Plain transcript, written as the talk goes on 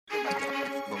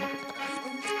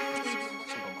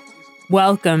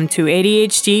Welcome to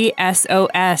ADHD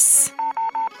SOS.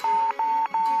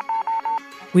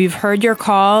 We've heard your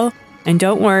call, and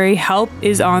don't worry, help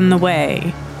is on the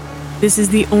way. This is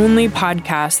the only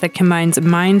podcast that combines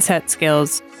mindset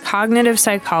skills, cognitive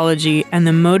psychology, and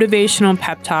the motivational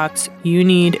pep talks you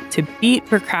need to beat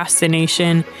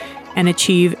procrastination and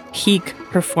achieve peak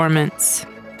performance.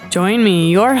 Join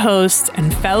me, your host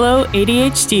and fellow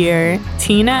ADHDer,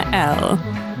 Tina L.,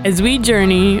 as we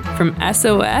journey from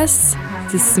SOS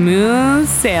to smooth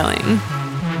sailing.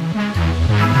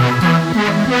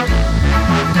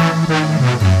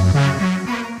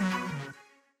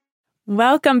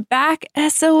 Welcome back,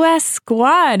 SOS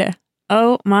Squad.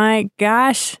 Oh my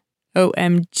gosh.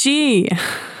 OMG.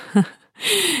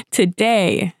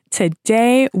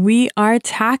 Today we are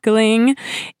tackling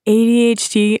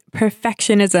ADHD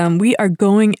perfectionism. We are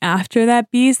going after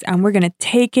that beast and we're going to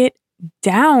take it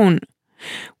down.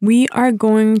 We are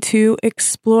going to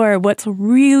explore what's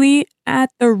really at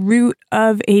the root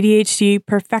of ADHD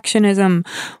perfectionism.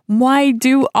 Why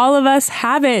do all of us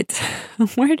have it?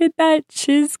 Where did that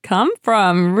shiz come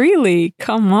from? Really?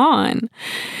 Come on.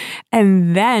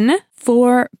 And then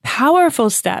 4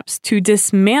 powerful steps to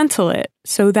dismantle it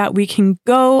so that we can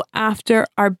go after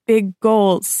our big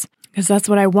goals. Because that's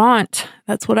what I want.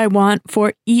 That's what I want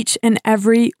for each and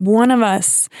every one of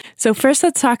us. So first,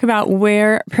 let's talk about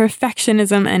where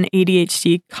perfectionism and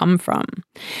ADHD come from.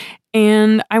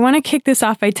 And I want to kick this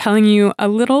off by telling you a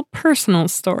little personal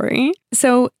story.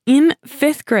 So in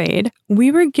 5th grade,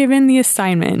 we were given the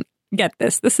assignment. Get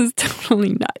this is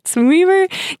totally nuts. We were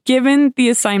given the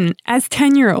assignment as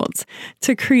 10-year-olds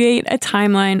to create a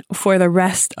timeline for the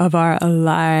rest of our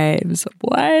lives.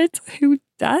 What? Who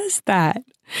does that?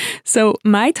 So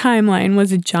my timeline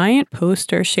was a giant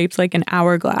poster shaped like an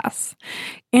hourglass.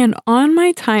 And on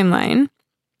my timeline,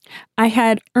 I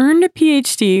had earned a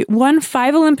PhD, won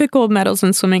 5 Olympic gold medals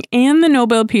in swimming, and the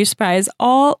Nobel Peace Prize,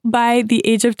 all by the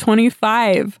age of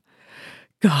 25.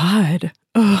 God.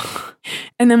 Ugh.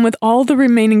 And then with all the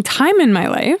remaining time in my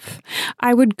life,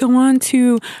 I would go on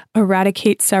to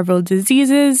eradicate several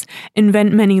diseases,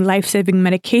 invent many life-saving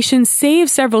medications, save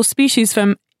several species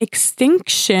from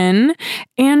extinction,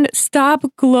 and stop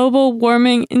global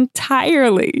warming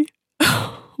entirely.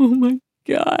 Oh my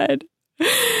God.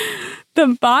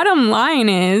 The bottom line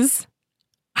is,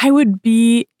 I would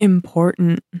be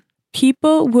important.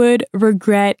 People would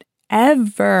regret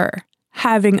ever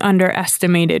having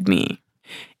underestimated me.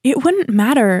 It wouldn't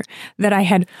matter that I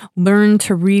had learned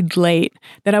to read late,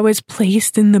 that I was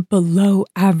placed in the below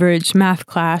average math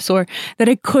class, or that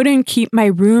I couldn't keep my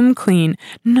room clean.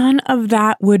 None of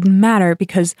that would matter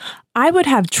because I would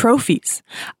have trophies,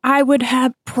 I would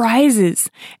have prizes,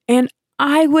 and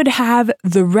I would have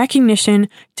the recognition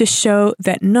to show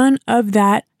that none of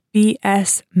that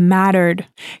BS mattered.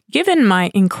 Given my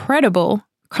incredible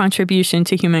contribution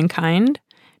to humankind,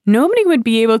 nobody would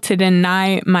be able to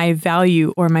deny my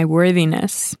value or my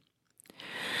worthiness.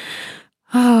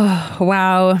 Oh,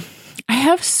 wow. I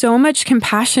have so much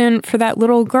compassion for that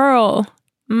little girl,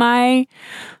 my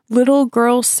little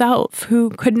girl self, who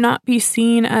could not be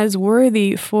seen as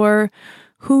worthy for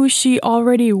who she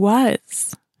already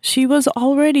was. She was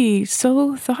already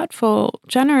so thoughtful,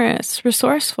 generous,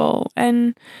 resourceful,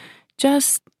 and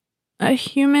just a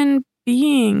human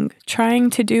being trying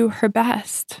to do her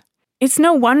best. It's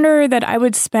no wonder that I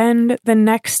would spend the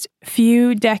next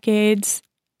few decades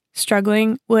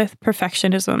struggling with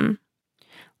perfectionism.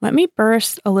 Let me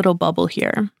burst a little bubble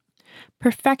here.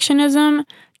 Perfectionism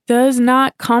does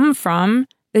not come from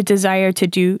the desire to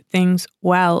do things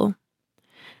well.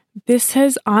 This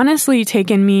has honestly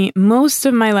taken me most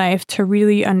of my life to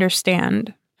really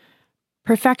understand.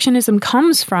 Perfectionism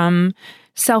comes from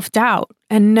self-doubt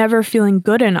and never feeling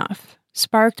good enough,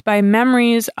 sparked by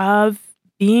memories of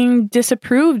being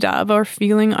disapproved of or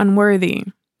feeling unworthy.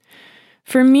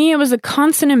 For me, it was a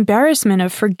constant embarrassment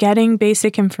of forgetting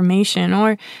basic information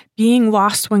or being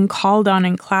lost when called on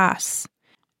in class.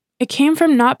 It came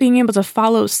from not being able to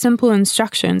follow simple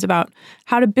instructions about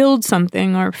how to build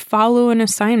something or follow an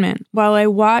assignment, while I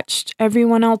watched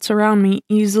everyone else around me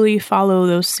easily follow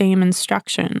those same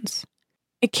instructions.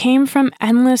 It came from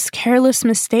endless careless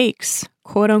mistakes,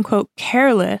 quote unquote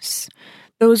careless.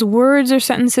 Those words or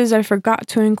sentences I forgot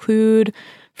to include,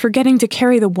 forgetting to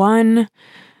carry the one,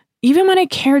 even when I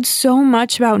cared so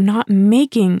much about not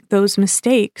making those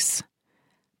mistakes.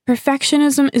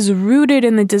 Perfectionism is rooted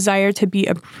in the desire to be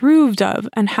approved of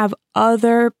and have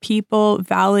other people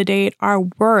validate our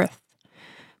worth.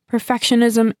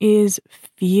 Perfectionism is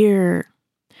fear.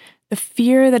 The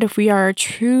fear that if we are our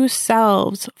true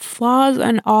selves, flaws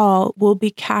and all, will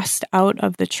be cast out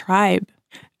of the tribe.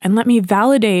 And let me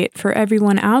validate for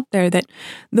everyone out there that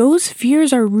those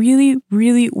fears are really,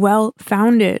 really well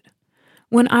founded.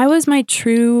 When I was my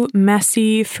true,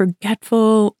 messy,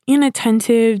 forgetful,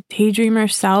 inattentive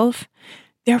daydreamer self,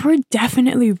 there were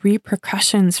definitely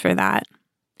repercussions for that.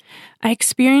 I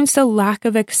experienced a lack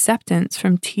of acceptance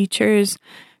from teachers,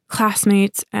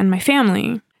 classmates, and my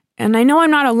family. And I know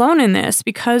I'm not alone in this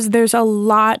because there's a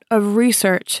lot of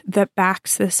research that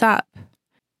backs this up.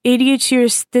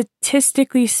 ADHDers,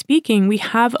 statistically speaking, we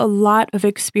have a lot of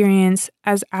experience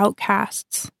as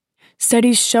outcasts.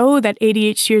 Studies show that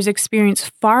ADHDers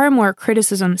experience far more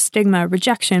criticism, stigma,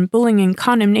 rejection, bullying, and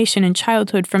condemnation in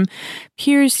childhood from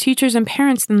peers, teachers, and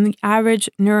parents than the average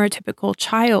neurotypical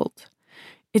child.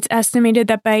 It's estimated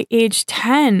that by age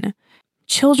 10,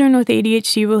 children with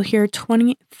ADHD will hear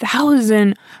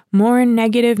 20,000 more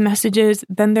negative messages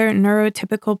than their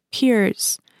neurotypical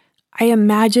peers. I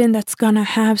imagine that's going to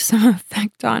have some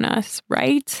effect on us,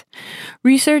 right?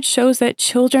 Research shows that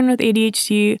children with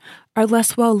ADHD are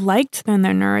less well-liked than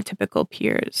their neurotypical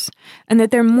peers, and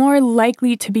that they're more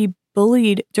likely to be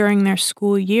bullied during their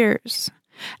school years.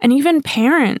 And even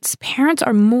parents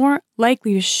are more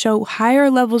likely to show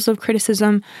higher levels of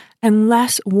criticism and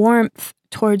less warmth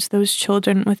towards those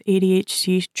children with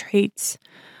ADHD traits.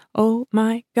 Oh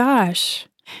my gosh.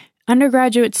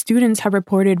 Undergraduate students have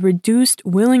reported reduced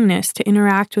willingness to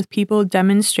interact with people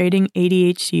demonstrating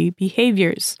ADHD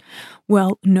behaviors.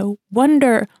 Well, no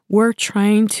wonder. We're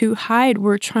trying to hide.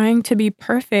 We're trying to be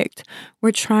perfect.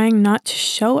 We're trying not to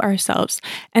show ourselves.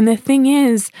 And the thing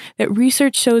is that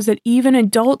research shows that even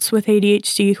adults with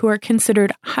ADHD who are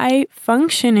considered high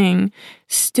functioning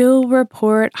still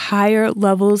report higher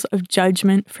levels of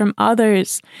judgment from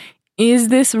others. Is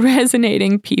this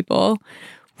resonating, people?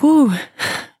 Whew.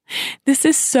 This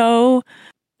is so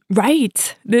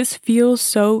right. This feels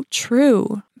so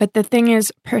true. But the thing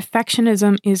is,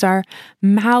 perfectionism is our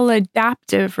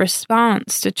maladaptive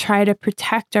response to try to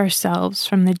protect ourselves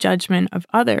from the judgment of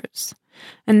others.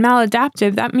 And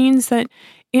maladaptive, that means that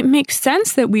it makes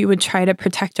sense that we would try to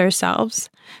protect ourselves,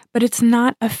 but it's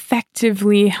not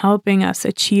effectively helping us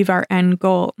achieve our end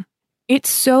goal. It's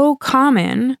so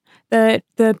common that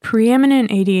the preeminent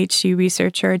ADHD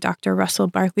researcher, Dr. Russell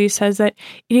Barkley, says that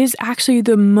it is actually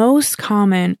the most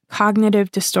common cognitive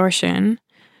distortion,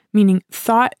 meaning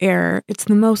thought error. It's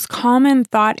the most common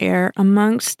thought error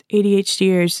amongst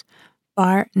ADHDers,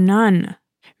 bar none.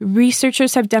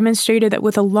 Researchers have demonstrated that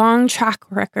with a long track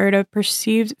record of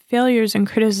perceived failures and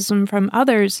criticism from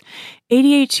others,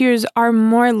 ADHDers are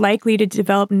more likely to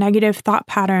develop negative thought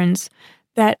patterns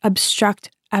that obstruct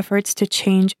efforts to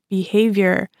change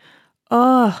behavior.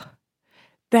 Oh,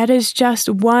 that is just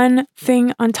one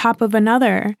thing on top of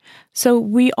another. So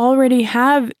we already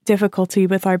have difficulty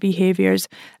with our behaviors.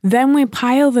 Then we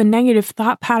pile the negative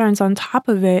thought patterns on top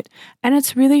of it, and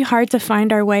it's really hard to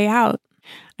find our way out.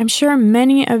 I'm sure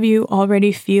many of you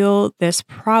already feel this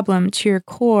problem to your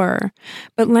core,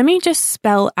 but let me just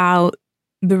spell out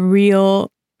the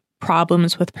real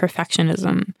problems with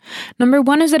perfectionism. Number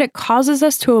one is that it causes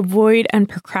us to avoid and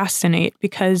procrastinate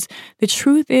because the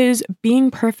truth is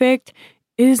being perfect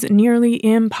is nearly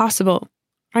impossible.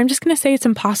 I'm just going to say it's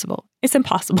impossible. It's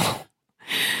impossible.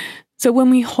 So when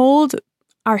we hold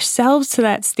ourselves to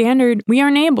that standard, we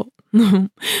aren't able.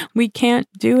 We can't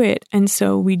do it. And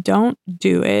so we don't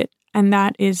do it. And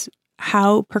that is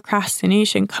how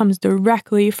procrastination comes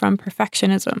directly from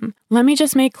perfectionism. Let me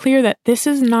just make clear that this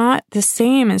is not the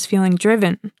same as feeling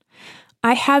driven.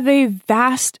 I have a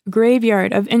vast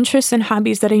graveyard of interests and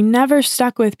hobbies that I never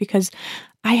stuck with because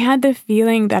I had the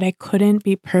feeling that I couldn't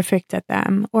be perfect at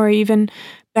them or even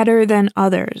better than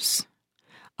others.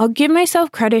 I'll give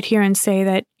myself credit here and say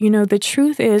that, the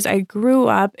truth is I grew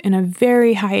up in a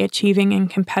very high achieving and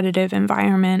competitive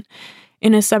environment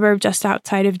in a suburb just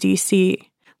outside of DC.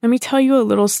 Let me tell you a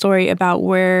little story about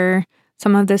where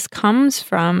some of this comes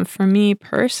from for me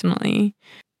personally.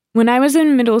 When I was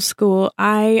in middle school,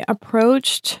 I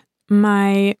approached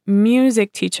my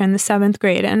music teacher in the 7th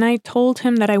grade and I told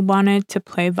him that I wanted to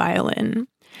play violin.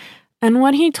 And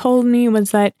what he told me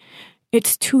was that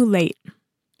it's too late,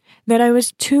 that I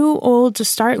was too old to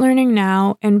start learning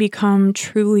now and become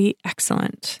truly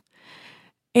excellent.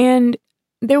 And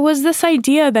there was this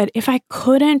idea that if I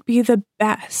couldn't be the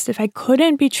best, if I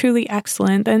couldn't be truly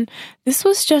excellent, then this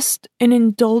was just an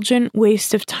indulgent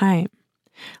waste of time.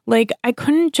 Like, I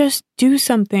couldn't just do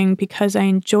something because I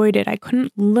enjoyed it. I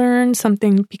couldn't learn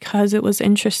something because it was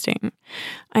interesting.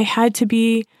 I had to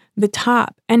be the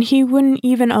top. And he wouldn't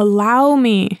even allow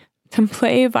me to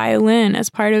play violin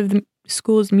as part of the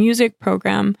school's music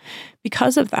program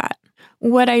because of that.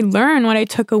 What I learned, what I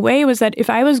took away was that if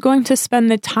I was going to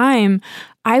spend the time,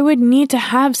 I would need to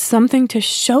have something to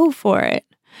show for it.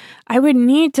 I would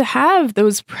need to have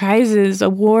those prizes,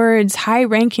 awards, high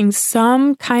rankings,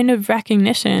 some kind of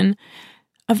recognition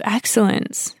of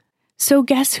excellence. So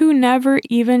guess who never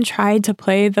even tried to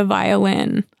play the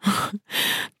violin?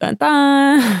 Dun,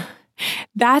 dun.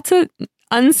 That's an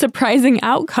unsurprising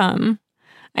outcome.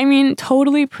 I mean,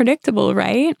 totally predictable,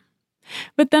 right?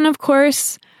 But then, of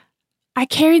course, I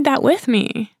carried that with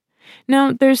me.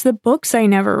 Now, there's the books I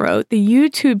never wrote, the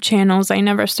YouTube channels I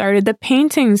never started, the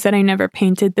paintings that I never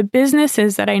painted, the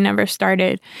businesses that I never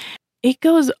started. It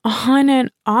goes on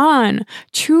and on.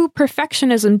 True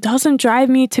perfectionism doesn't drive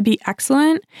me to be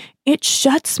excellent. It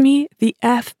shuts me the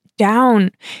F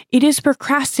down. It is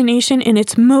procrastination in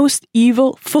its most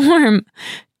evil form.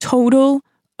 Total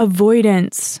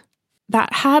avoidance.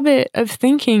 That habit of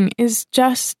thinking is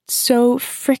just so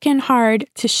freaking hard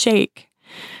to shake.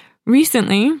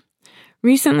 Recently,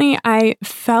 I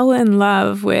fell in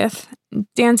love with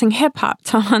dancing hip hop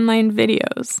to online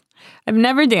videos. I've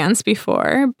never danced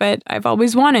before, but I've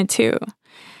always wanted to.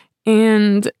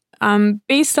 And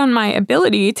based on my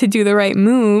ability to do the right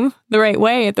move, the right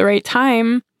way, at the right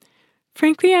time,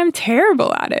 frankly, I'm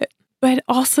terrible at it. But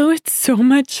also, it's so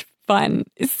much fun.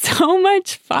 It's so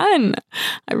much fun.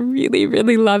 I really,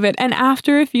 really love it. And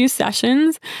after a few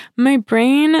sessions, my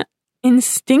brain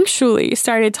instinctually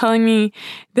started telling me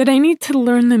that I need to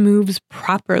learn the moves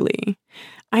properly.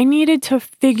 I needed to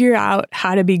figure out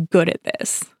how to be good at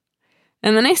this.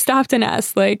 And then I stopped and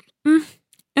asked, is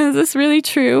this really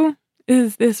true?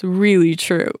 Is this really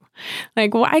true?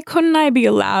 Why couldn't I be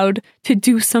allowed to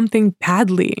do something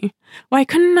badly? Why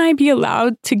couldn't I be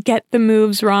allowed to get the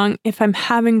moves wrong if I'm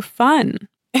having fun?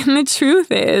 And the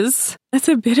truth is, that's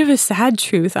a bit of a sad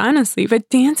truth, honestly, but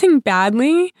dancing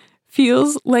badly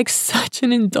feels like such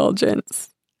an indulgence.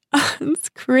 It's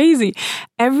crazy.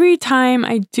 Every time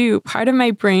I do, part of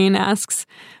my brain asks,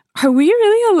 are we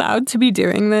really allowed to be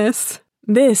doing this?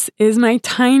 This is my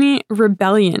tiny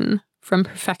rebellion from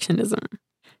perfectionism.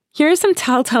 Here are some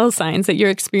telltale signs that you're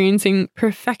experiencing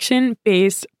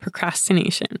perfection-based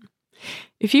procrastination.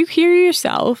 If you hear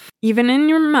yourself, even in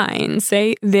your mind,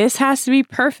 say, this has to be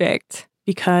perfect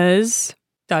because ...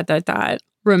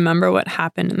 remember what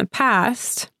happened in the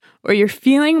past, or you're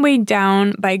feeling weighed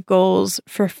down by goals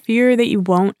for fear that you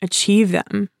won't achieve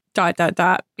them, ...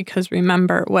 because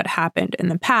remember what happened in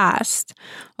the past.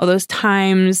 All those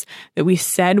times that we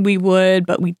said we would,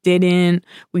 but we didn't.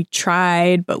 We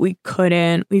tried, but we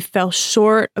couldn't. We fell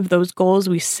short of those goals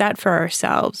we set for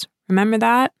ourselves. Remember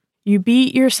that? You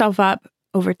beat yourself up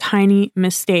over tiny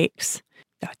mistakes, ...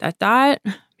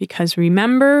 because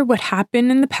remember what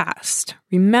happened in the past.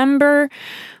 Remember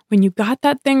when you got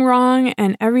that thing wrong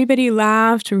and everybody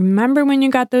laughed. Remember when you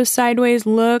got those sideways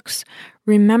looks.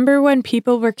 Remember when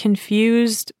people were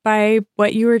confused by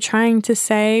what you were trying to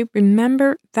say.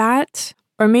 Remember that.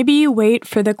 Or maybe you wait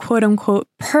for the quote unquote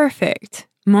perfect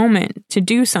moment to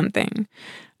do something.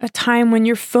 A time when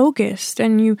you're focused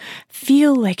and you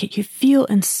feel like it. You feel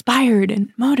inspired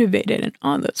and motivated and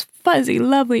all those fuzzy,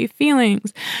 lovely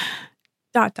feelings. ...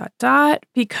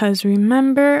 because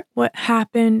remember what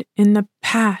happened in the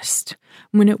past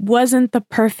when it wasn't the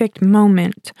perfect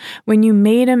moment, when you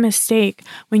made a mistake,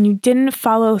 when you didn't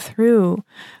follow through,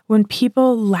 when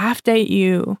people laughed at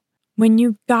you, when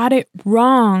you got it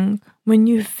wrong, when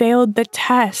you failed the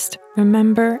test.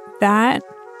 Remember that?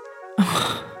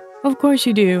 Of course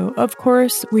you do. Of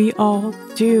course we all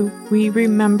do. We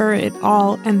remember it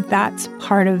all, and that's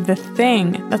part of the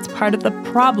thing. That's part of the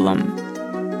problem.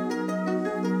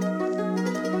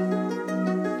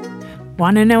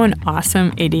 Want to know an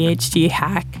awesome ADHD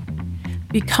hack?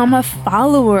 Become a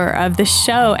follower of the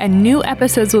show, and new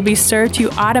episodes will be served to you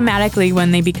automatically when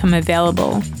they become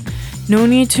available. No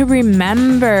need to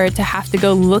remember to have to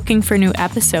go looking for new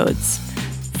episodes.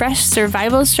 Fresh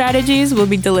survival strategies will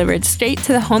be delivered straight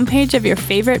to the homepage of your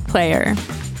favorite player.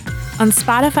 On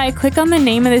Spotify, click on the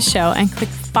name of the show and click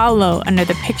follow under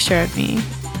the picture of me.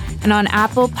 And on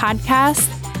Apple Podcasts,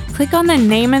 click on the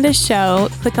name of the show,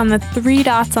 click on the 3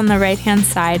 dots on the right-hand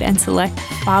side, and select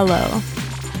follow.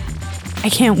 I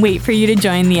can't wait for you to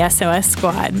join the SOS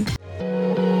squad.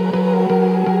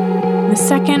 The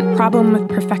second problem with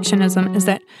perfectionism is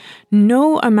that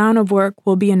no amount of work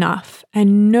will be enough,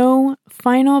 and no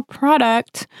final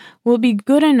product will be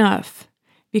good enough.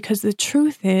 Because the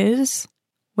truth is,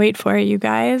 wait for it, you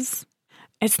guys,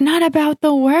 it's not about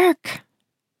the work.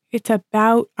 It's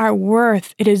about our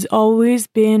worth. It has always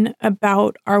been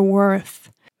about our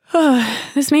worth.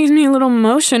 This makes me a little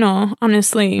emotional,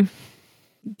 honestly.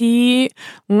 The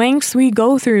lengths we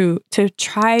go through to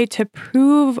try to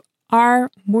prove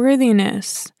our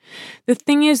worthiness, The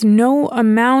thing is, no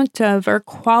amount of or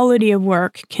quality of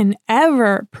work can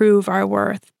ever prove our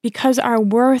worth because our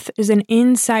worth is an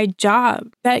inside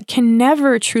job that can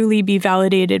never truly be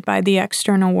validated by the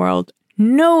external world.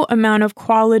 No amount of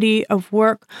quality of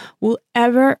work will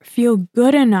ever feel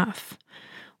good enough.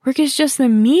 Work is just the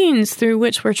means through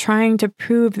which we're trying to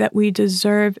prove that we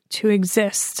deserve to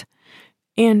exist.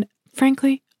 And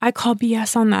frankly, I call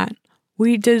BS on that.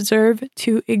 We deserve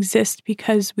to exist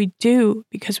because we do,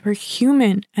 because we're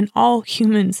human, and all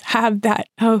humans have that,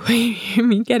 oh, you hear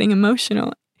me getting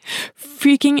emotional,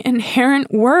 freaking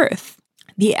inherent worth.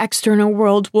 The external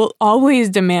world will always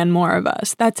demand more of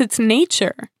us. That's its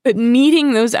nature. But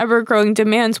meeting those ever-growing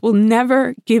demands will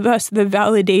never give us the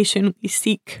validation we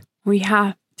seek. We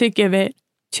have to give it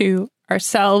to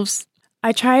ourselves.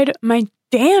 I tried my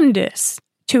damnedest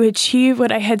to achieve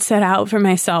what I had set out for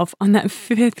myself on that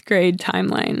 5th grade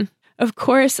timeline. Of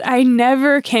course, I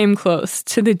never came close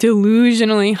to the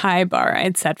delusionally high bar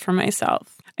I'd set for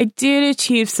myself. I did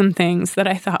achieve some things that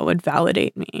I thought would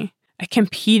validate me. I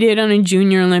competed on a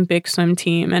junior Olympic swim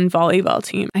team and volleyball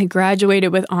team. I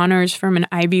graduated with honors from an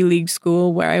Ivy League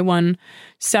school where I won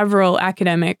several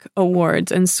academic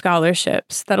awards and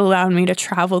scholarships that allowed me to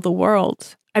travel the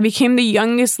world. I became the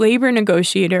youngest labor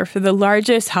negotiator for the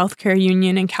largest healthcare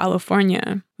union in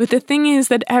California. But the thing is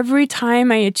that every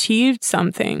time I achieved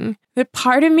something, that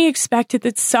part of me expected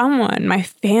that someone, my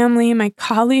family, my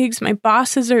colleagues, my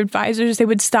bosses or advisors, they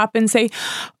would stop and say,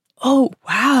 "Oh,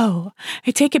 wow,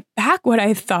 I take it back what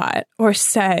I thought or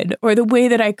said or the way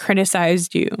that I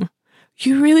criticized you.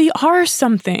 You really are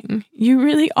something. You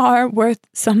really are worth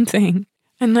something."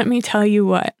 And let me tell you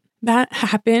what, that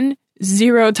happened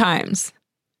 0 times.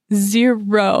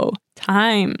 0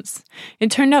 times. It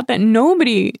turned out that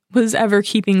nobody was ever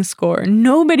keeping score.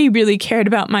 Nobody really cared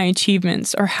about my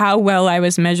achievements or how well I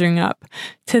was measuring up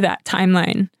to that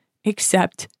timeline,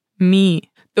 except me.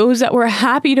 Those that were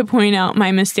happy to point out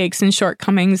my mistakes and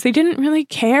shortcomings, they didn't really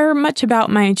care much about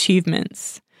my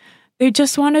achievements. They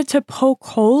just wanted to poke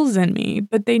holes in me,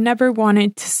 but they never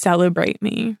wanted to celebrate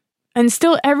me. And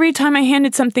still, every time I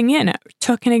handed something in, or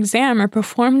took an exam, or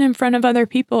performed in front of other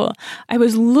people, I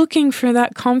was looking for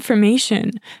that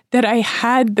confirmation that I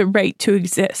had the right to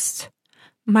exist.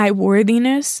 My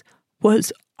worthiness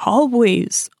was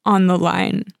always on the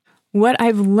line. What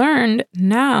I've learned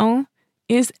now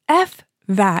is that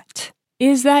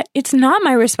it's not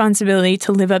my responsibility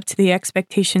to live up to the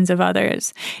expectations of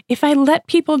others. If I let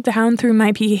people down through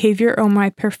my behavior or my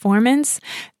performance,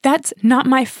 that's not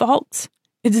my fault.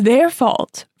 It's their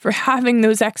fault for having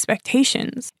those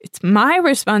expectations. It's my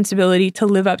responsibility to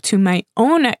live up to my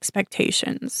own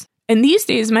expectations. And these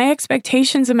days, my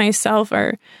expectations of myself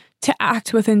are to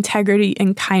act with integrity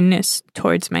and kindness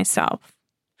towards myself.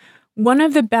 One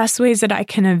of the best ways that I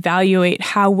can evaluate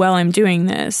how well I'm doing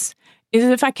this is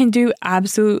if I can do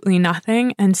absolutely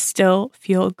nothing and still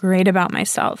feel great about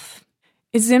myself.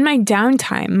 It's in my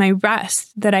downtime, my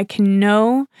rest, that I can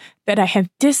know that I have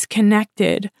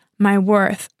disconnected my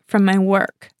worth from my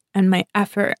work and my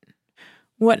effort.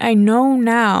 What I know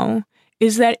now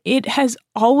is that it has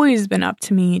always been up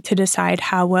to me to decide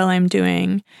how well I'm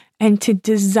doing and to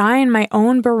design my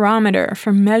own barometer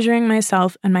for measuring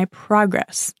myself and my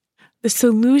progress. The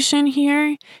solution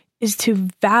here is to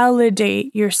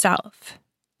validate yourself.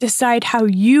 Decide how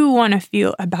you want to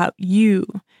feel about you,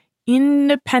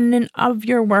 independent of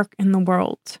your work in the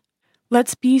world.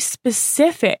 Let's be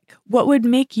specific. What would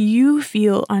make you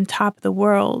feel on top of the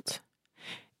world?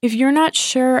 If you're not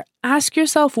sure, ask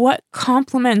yourself what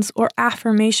compliments or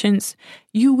affirmations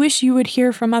you wish you would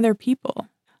hear from other people.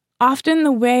 Often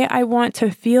the way I want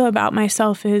to feel about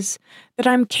myself is that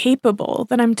I'm capable,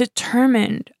 that I'm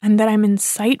determined, and that I'm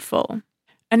insightful.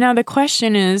 And now the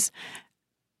question is,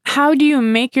 how do you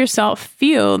make yourself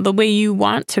feel the way you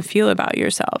want to feel about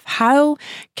yourself? How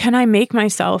can I make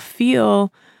myself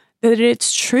feel that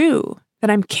it's true,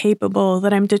 that I'm capable,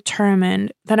 that I'm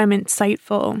determined, that I'm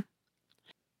insightful?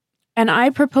 And I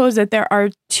propose that there are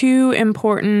 2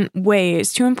 important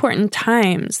ways, 2 important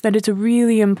times that it's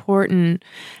really important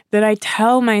that I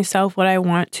tell myself what I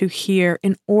want to hear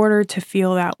in order to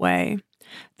feel that way.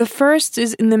 The first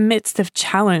is in the midst of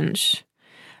challenge.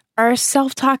 Our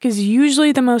self-talk is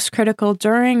usually the most critical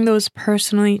during those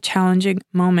personally challenging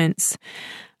moments.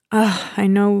 I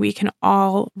know we can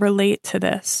all relate to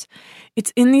this.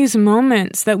 It's in these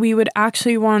moments that we would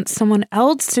actually want someone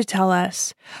else to tell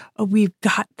us, "Oh, we've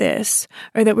got this,"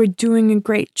 or that we're doing a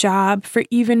great job for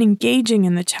even engaging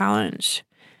in the challenge.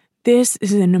 This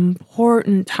is an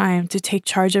important time to take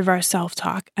charge of our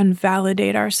self-talk and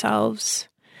validate ourselves.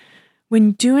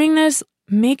 When doing this,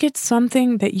 make it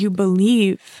something that you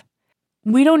believe.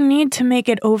 we don't need to make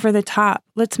it over the top.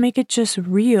 Let's make it just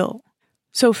real.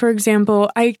 So for example,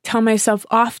 I tell myself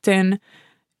often,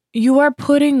 you are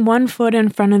putting one foot in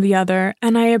front of the other,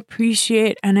 and I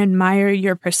appreciate and admire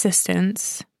your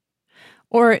persistence.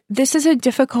 Or this is a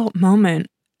difficult moment,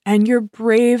 and you're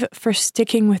brave for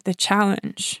sticking with the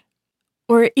challenge.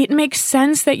 Or it makes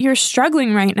sense that you're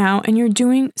struggling right now and you're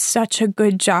doing such a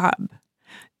good job.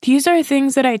 These are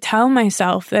things that I tell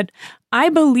myself that I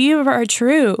believe are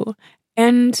true,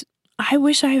 and I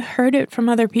wish I heard it from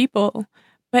other people,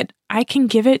 but I can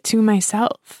give it to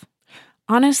myself.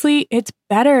 Honestly, it's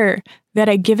better that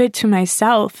I give it to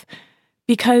myself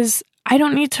because I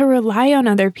don't need to rely on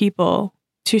other people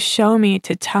to show me,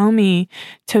 to tell me,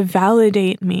 to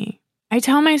validate me. I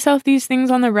tell myself these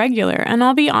things on the regular, and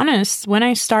I'll be honest, when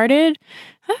I started,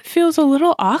 it feels a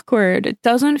little awkward. It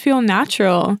doesn't feel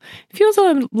natural. It feels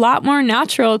a lot more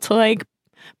natural to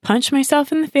punch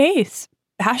myself in the face,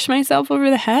 bash myself over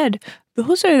the head.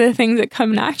 Those are the things that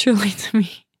come naturally to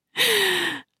me.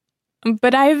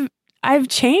 But I've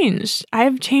changed.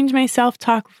 I've changed my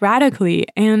self-talk radically,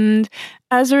 and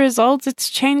as a result, it's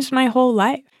changed my whole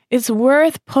life. It's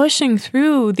worth pushing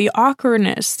through the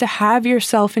awkwardness to have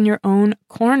yourself in your own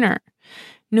corner.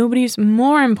 Nobody's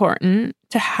more important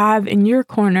to have in your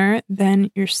corner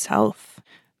than yourself.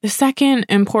 The second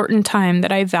important time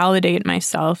that I validate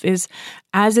myself is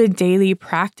as a daily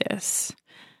practice.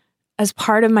 As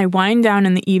part of my wind down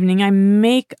in the evening, I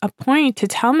make a point to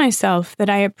tell myself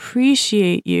that I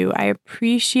appreciate you. I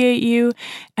appreciate you,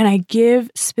 and I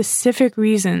give specific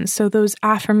reasons so those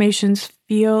affirmations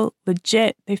feel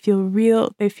legit. They feel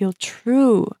real. They feel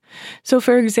true. So,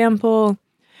 for example,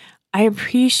 I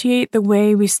appreciate the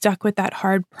way we stuck with that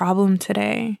hard problem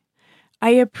today. I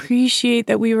appreciate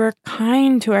that we were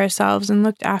kind to ourselves and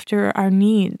looked after our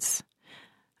needs.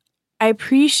 I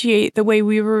appreciate the way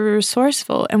we were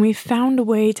resourceful and we found a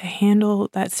way to handle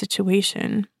that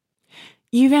situation.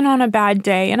 Even on a bad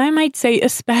day, and I might say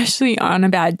especially on a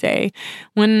bad day,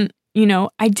 when,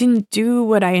 I didn't do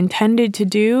what I intended to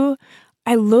do,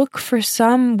 I look for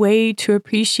some way to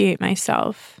appreciate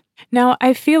myself. Now,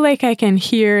 I feel like I can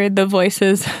hear the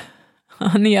voices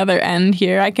on the other end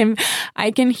here. I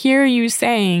can hear you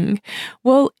saying,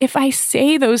 well, if I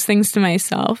say those things to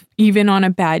myself, even on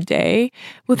a bad day,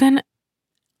 well then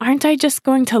aren't I just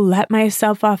going to let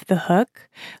myself off the hook?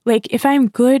 If I'm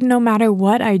good no matter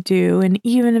what I do, and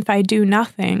even if I do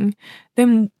nothing,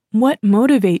 then what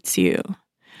motivates you?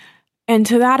 And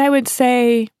to that I would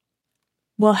say,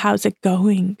 well, how's it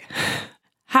going?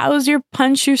 How's your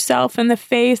punch yourself in the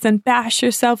face and bash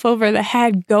yourself over the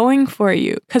head going for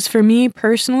you? Because for me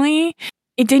personally,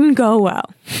 it didn't go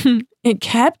well. It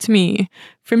kept me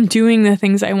from doing the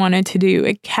things I wanted to do.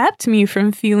 It kept me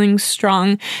from feeling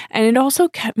strong. And it also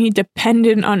kept me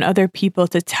dependent on other people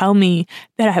to tell me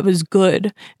that I was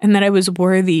good and that I was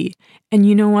worthy. And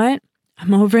you know what?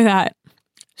 I'm over that.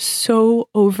 So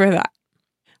over that.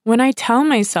 When I tell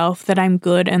myself that I'm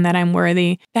good and that I'm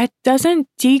worthy, that doesn't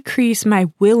decrease my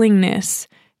willingness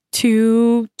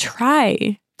to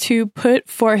try, to put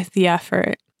forth the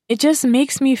effort. It just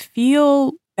makes me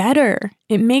feel better.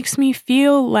 It makes me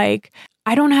feel like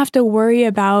I don't have to worry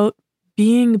about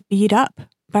being beat up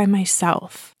by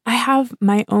myself. I have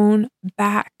my own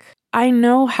back. I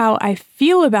know how I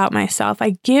feel about myself.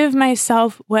 I give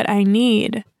myself what I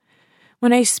need.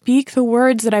 When I speak the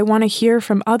words that I want to hear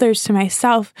from others to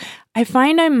myself, I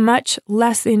find I'm much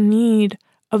less in need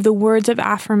of the words of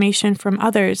affirmation from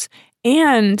others.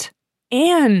 And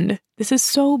this is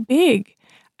so big,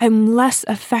 I'm less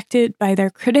affected by their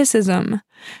criticism.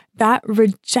 That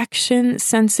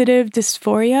rejection-sensitive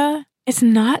dysphoria, it's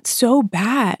not so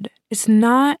bad. It's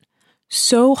not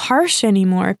so harsh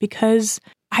anymore because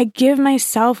I give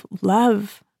myself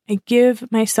love. I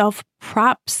give myself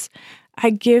props. I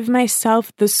give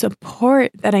myself the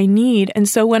support that I need. And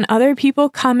so when other people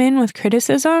come in with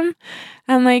criticism,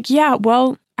 I'm like, yeah,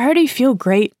 well, I already feel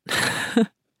great.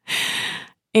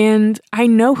 And I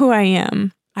know who I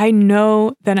am. I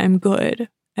know that I'm good.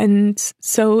 And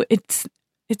so it's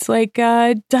like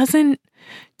doesn't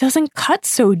cut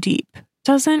so deep.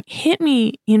 Doesn't hit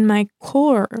me in my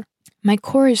core. My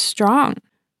core is strong.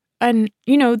 And,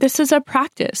 this is a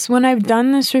practice. When I've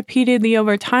done this repeatedly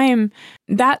over time,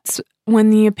 that's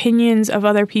when the opinions of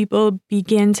other people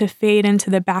begin to fade into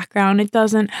the background. It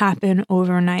doesn't happen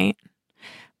overnight.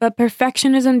 But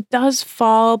perfectionism does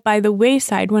fall by the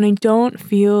wayside when I don't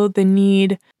feel the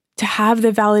need to have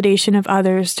the validation of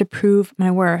others to prove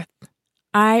my worth.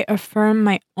 I affirm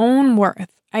my own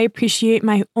worth. I appreciate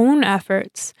my own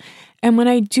efforts. And when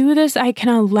I do this, I can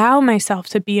allow myself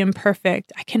to be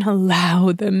imperfect. I can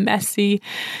allow the messy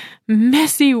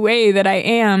messy way that I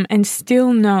am and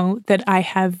still know that I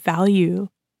have value.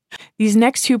 These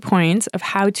next 2 points of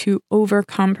how to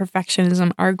overcome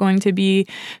perfectionism are going to be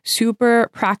super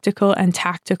practical and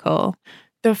tactical.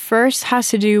 The first has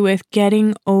to do with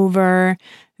getting over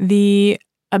the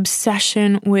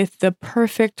obsession with the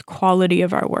perfect quality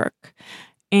of our work.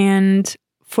 And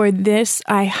for this,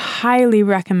 I highly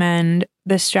recommend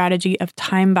the strategy of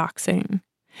time boxing.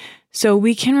 So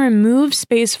we can remove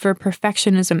space for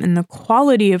perfectionism in the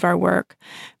quality of our work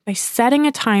by setting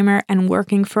a timer and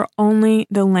working for only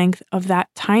the length of that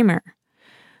timer.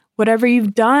 Whatever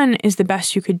you've done is the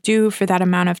best you could do for that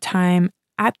amount of time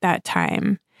at that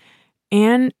time.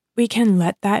 And we can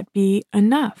let that be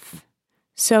enough.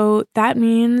 So that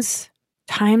means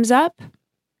time's up,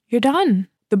 you're done.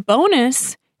 The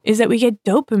bonus is that we get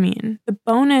dopamine. The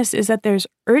bonus is that there's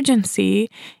urgency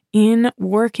in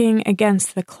working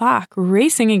against the clock,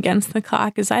 racing against the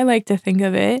clock, as I like to think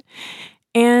of it.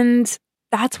 And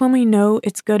that's when we know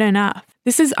it's good enough.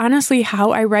 This is honestly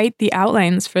how I write the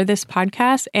outlines for this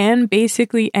podcast and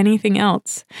basically anything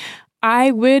else.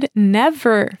 I would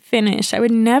never finish, I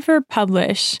would never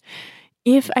publish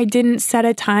if I didn't set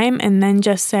a time and then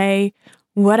just say,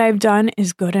 what I've done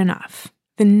is good enough.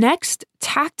 The next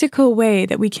tactical way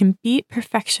that we can beat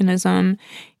perfectionism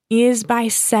is by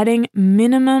setting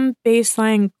minimum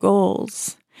baseline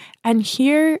goals. And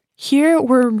here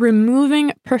we're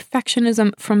removing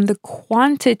perfectionism from the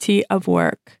quantity of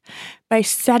work by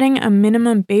setting a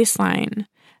minimum baseline.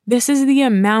 This is the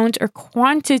amount or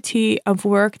quantity of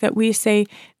work that we say,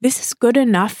 this is good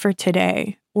enough for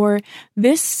today, or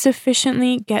this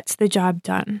sufficiently gets the job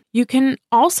done. You can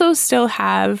also still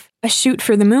have a shoot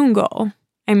for the moon goal.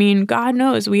 I mean, God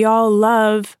knows we all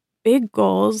love big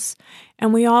goals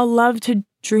and we all love to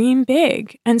dream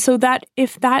big. And so that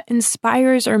if that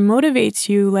inspires or motivates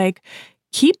you, like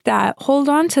keep that, hold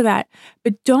on to that,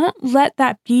 but don't let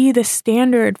that be the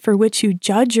standard for which you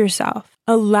judge yourself.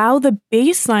 Allow the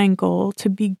baseline goal to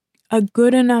be a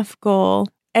good enough goal,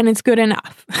 and it's good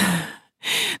enough.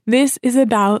 This is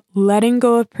about letting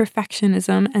go of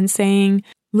perfectionism and saying,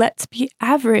 let's be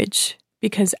average,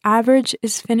 because average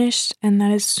is finished and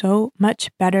that is so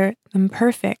much better than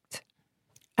perfect.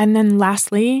 And then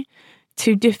lastly,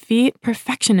 to defeat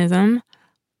perfectionism,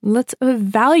 let's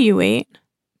evaluate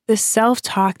the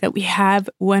self-talk that we have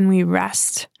when we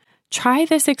rest. Try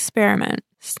this experiment.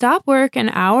 Stop work an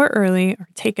hour early or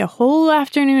take a whole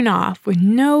afternoon off with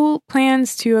no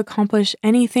plans to accomplish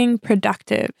anything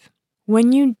productive.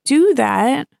 When you do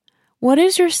that, what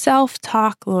is your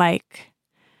self-talk like?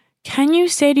 Can you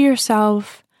say to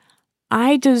yourself,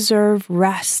 I deserve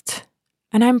rest,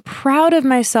 and I'm proud of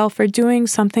myself for doing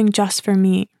something just for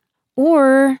me?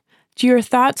 Or do your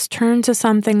thoughts turn to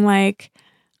something like,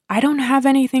 I don't have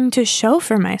anything to show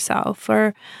for myself,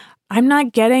 or I'm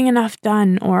not getting enough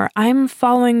done, or I'm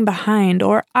falling behind,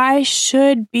 or I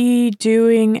should be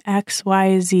doing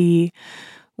XYZ?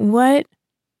 What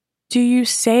do you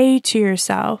say to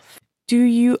yourself? Do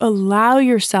you allow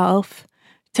yourself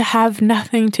to have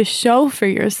nothing to show for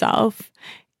yourself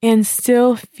and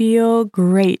still feel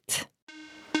great?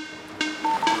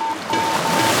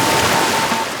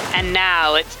 And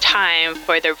now it's time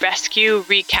for the rescue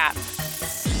recap.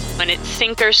 When it's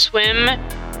sink or swim,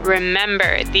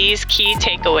 remember these key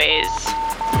takeaways.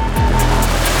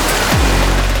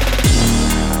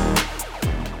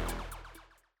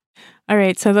 All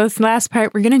right, so this last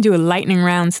part, we're going to do a lightning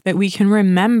round so that we can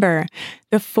remember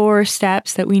the 4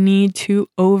 steps that we need to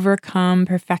overcome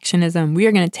perfectionism. We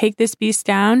are going to take this beast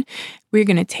down. We're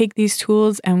going to take these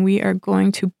tools and we are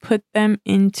going to put them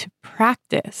into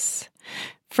practice.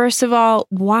 First of all,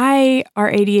 why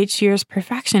are ADHDers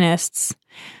perfectionists?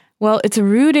 Well, it's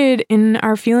rooted in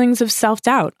our feelings of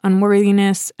self-doubt,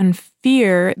 unworthiness, and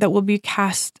fear that will be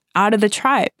cast out of the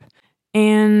tribe.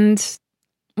 And,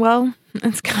 well,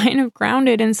 it's kind of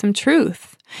grounded in some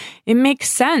truth. It makes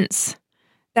sense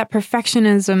that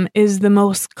perfectionism is the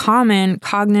most common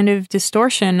cognitive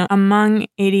distortion among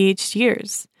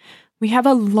ADHDers. We have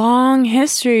a long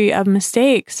history of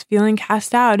mistakes, feeling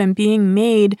cast out, and being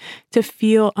made to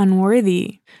feel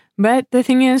unworthy. But the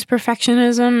thing is,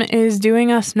 perfectionism is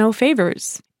doing us no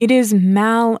favors. It is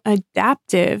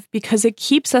maladaptive because it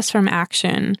keeps us from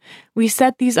action. We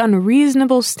set these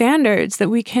unreasonable standards that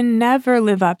we can never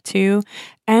live up to,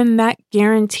 and that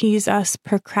guarantees us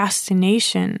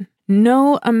procrastination.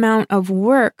 No amount of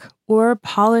work or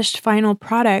polished final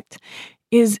product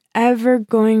is ever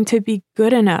going to be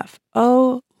good enough.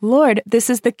 Oh, Lord, this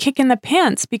is the kick in the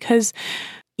pants, because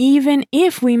even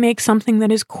if we make something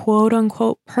that is quote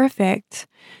unquote perfect,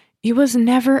 it was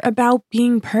never about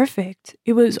being perfect.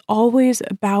 It was always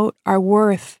about our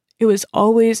worth. It was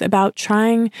always about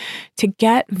trying to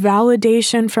get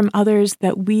validation from others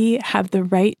that we have the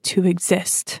right to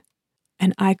exist.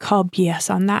 And I call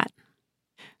BS on that.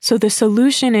 So the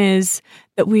solution is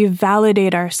that we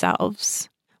validate ourselves.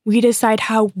 We decide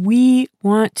how we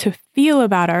want to feel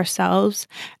about ourselves,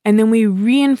 and then we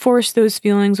reinforce those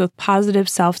feelings with positive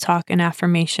self-talk and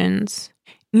affirmations.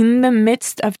 In the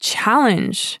midst of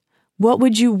challenge, what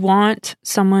would you want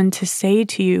someone to say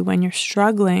to you when you're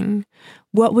struggling?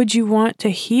 What would you want to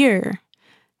hear?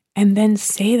 And then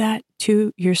say that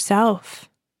to yourself.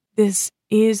 This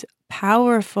is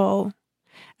powerful.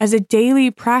 As a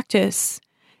daily practice,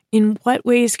 in what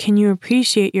ways can you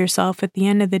appreciate yourself at the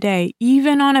end of the day?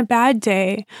 Even on a bad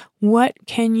day, what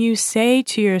can you say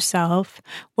to yourself?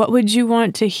 What would you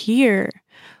want to hear?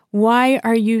 Why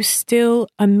are you still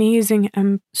amazing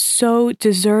and so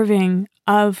deserving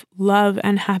of love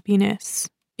and happiness?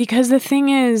 Because the thing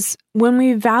is, when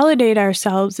we validate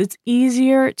ourselves, it's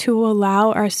easier to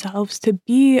allow ourselves to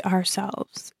be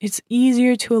ourselves. It's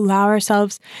easier to allow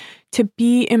ourselves to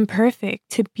be imperfect,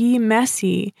 to be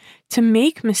messy, to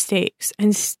make mistakes,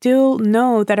 and still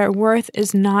know that our worth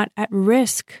is not at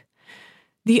risk.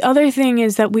 The other thing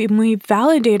is that when we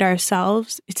validate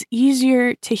ourselves, it's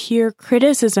easier to hear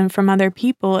criticism from other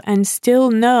people and still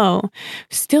know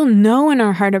in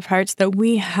our heart of hearts that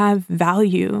we have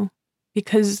value,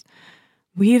 because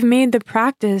we've made the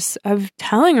practice of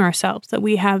telling ourselves that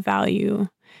we have value.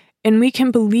 And we can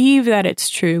believe that it's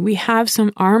true. We have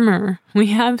some armor. We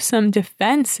have some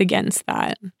defense against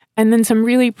that. And then some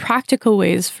really practical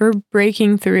ways for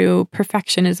breaking through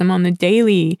perfectionism on the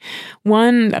daily.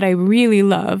 One that I really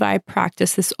love, I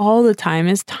practice this all the time,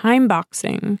 is time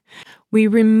boxing. We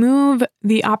remove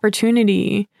the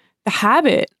opportunity, the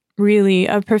habit, really,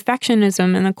 of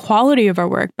perfectionism and the quality of our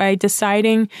work by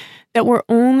deciding that we're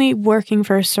only working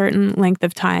for a certain length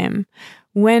of time.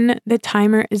 When the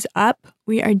timer is up,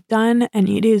 we are done and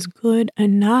it is good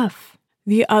enough.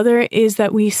 The other is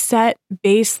that we set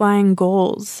baseline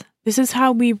goals. This is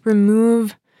how we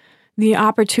remove the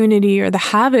opportunity or the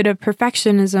habit of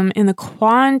perfectionism in the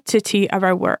quantity of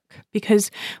our work,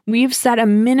 because we've set a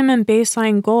minimum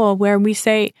baseline goal where we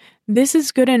say, this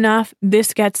is good enough,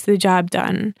 this gets the job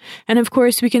done. And of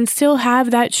course, we can still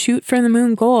have that shoot for the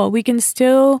moon goal. We can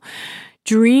still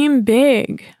dream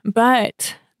big,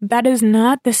 but that is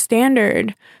not the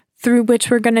standard through which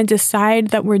we're going to decide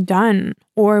that we're done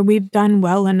or we've done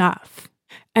well enough.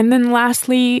 And then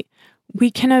lastly,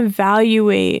 we can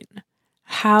evaluate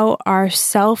how our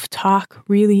self-talk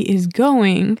really is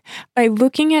going by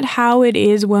looking at how it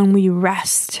is when we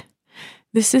rest.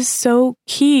 This is so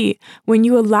key. When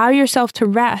you allow yourself to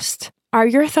rest, are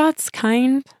your thoughts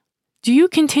kind? Do you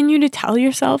continue to tell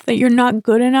yourself that you're not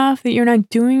good enough, that you're not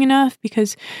doing enough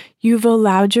because you've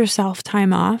allowed yourself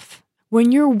time off?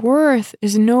 When your worth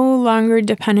is no longer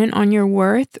dependent on your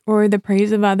worth or the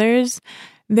praise of others,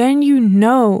 then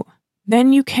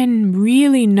you can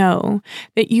really know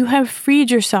that you have freed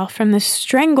yourself from the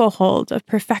stranglehold of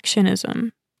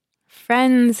perfectionism.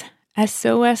 Friends,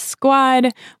 SOS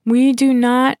Squad, we do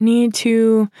not need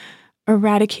to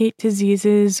eradicate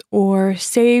diseases or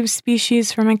save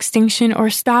species from extinction or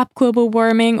stop global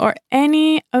warming or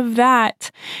any of that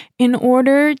in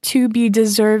order to be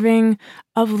deserving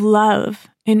of love,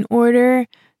 in order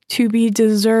to be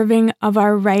deserving of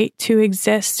our right to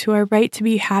exist, to our right to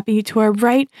be happy, to our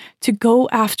right to go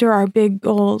after our big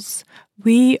goals.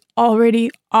 We already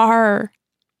are.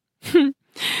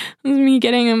 Me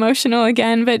getting emotional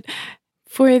again, but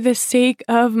for the sake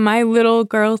of my little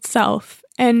girl self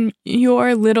and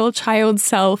your little child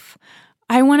self,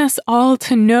 I want us all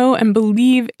to know and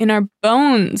believe in our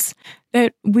bones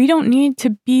that we don't need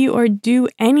to be or do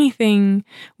anything.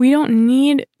 We don't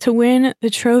need to win the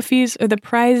trophies or the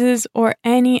prizes or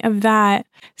any of that.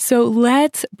 So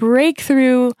let's break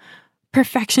through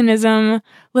perfectionism.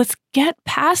 Let's get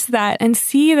past that and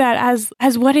see that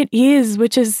as what it is,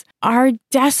 which is our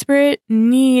desperate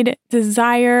need,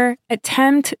 desire,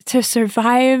 attempt to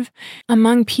survive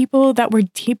among people that were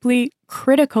deeply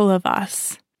critical of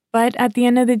us. But at the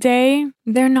end of the day,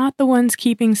 they're not the ones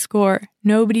keeping score.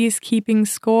 Nobody's keeping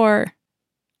score.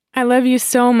 I love you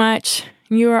so much.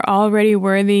 You are already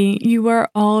worthy. You are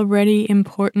already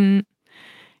important.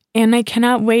 And I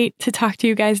cannot wait to talk to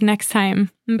you guys next time.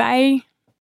 Bye.